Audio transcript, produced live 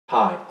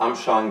Hi, I'm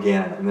Sean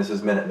Gannon, and this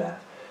is Minute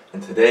Math.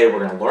 And today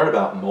we're going to learn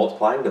about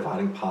multiplying,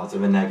 dividing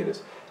positive and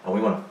negatives, and we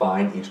want to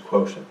find each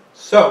quotient.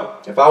 So,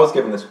 if I was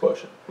given this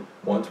quotient,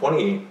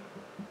 128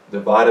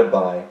 divided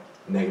by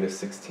negative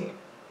 16.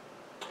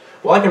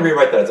 Well, I can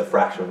rewrite that as a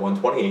fraction of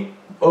 128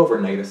 over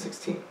negative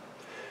 16.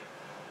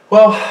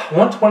 Well,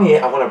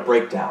 128 I want to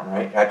break down,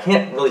 right? I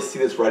can't really see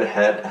this right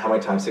ahead how many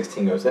times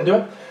 16 goes into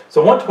it.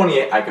 So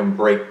 128 I can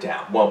break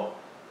down. Well,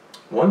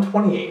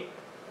 128,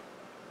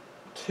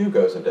 2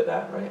 goes into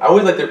that, right? I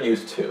always like to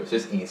use 2, it's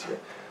just easier.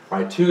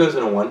 Right, 2 goes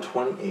into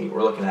 128,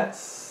 we're looking at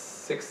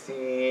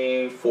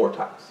 64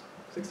 times.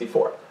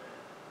 64.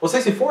 Well,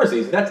 64 is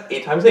easy, that's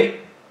 8 times 8.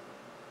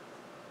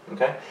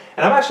 Okay?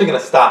 And I'm actually going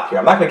to stop here.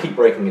 I'm not going to keep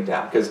breaking it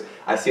down because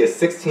I see a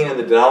 16 in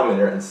the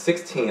denominator, and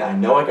 16 I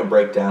know I can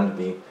break down to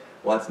be,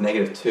 well, that's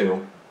negative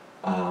 2,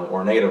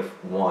 or negative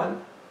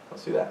 1.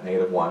 Let's do that,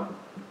 negative 1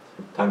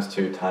 times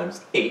 2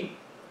 times 8.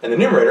 And the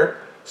numerator,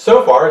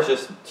 so far, is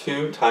just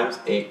 2 times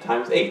 8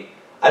 times 8.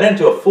 I didn't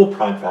do a full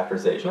prime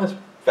factorization. Let's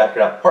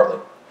factor it out partly.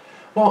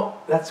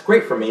 Well, that's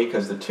great for me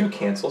because the 2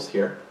 cancels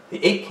here.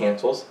 The 8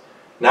 cancels.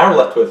 Now we're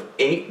left with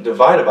 8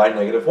 divided by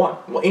negative 1.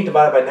 Well, 8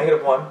 divided by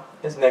negative 1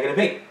 is negative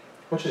 8,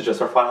 which is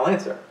just our final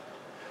answer.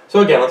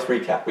 So again, let's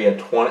recap. We had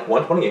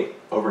 128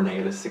 over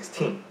negative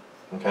 16.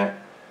 Okay?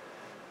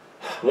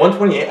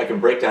 128 I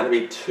can break down to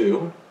be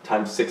 2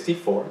 times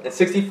 64. And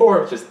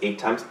 64 is just 8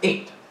 times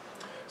 8.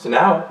 So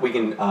now we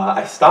can,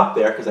 I stopped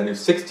there because I knew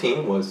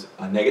 16 was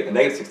negative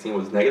 16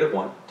 was negative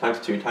 1 times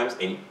 2 times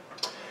 8.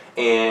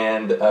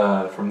 And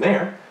from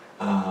there,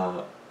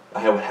 I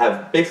would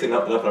have basically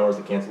enough numbers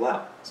to cancel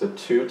out. So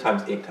 2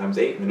 times 8 times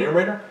 8 in the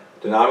numerator,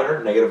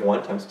 denominator, negative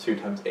 1 times 2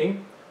 times 8.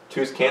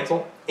 2's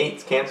cancel,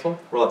 8's cancel.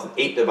 We're left with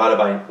 8 divided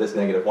by this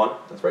negative 1,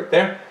 that's right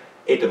there.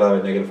 8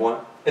 divided by negative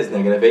 1 is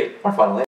negative 8, our final answer.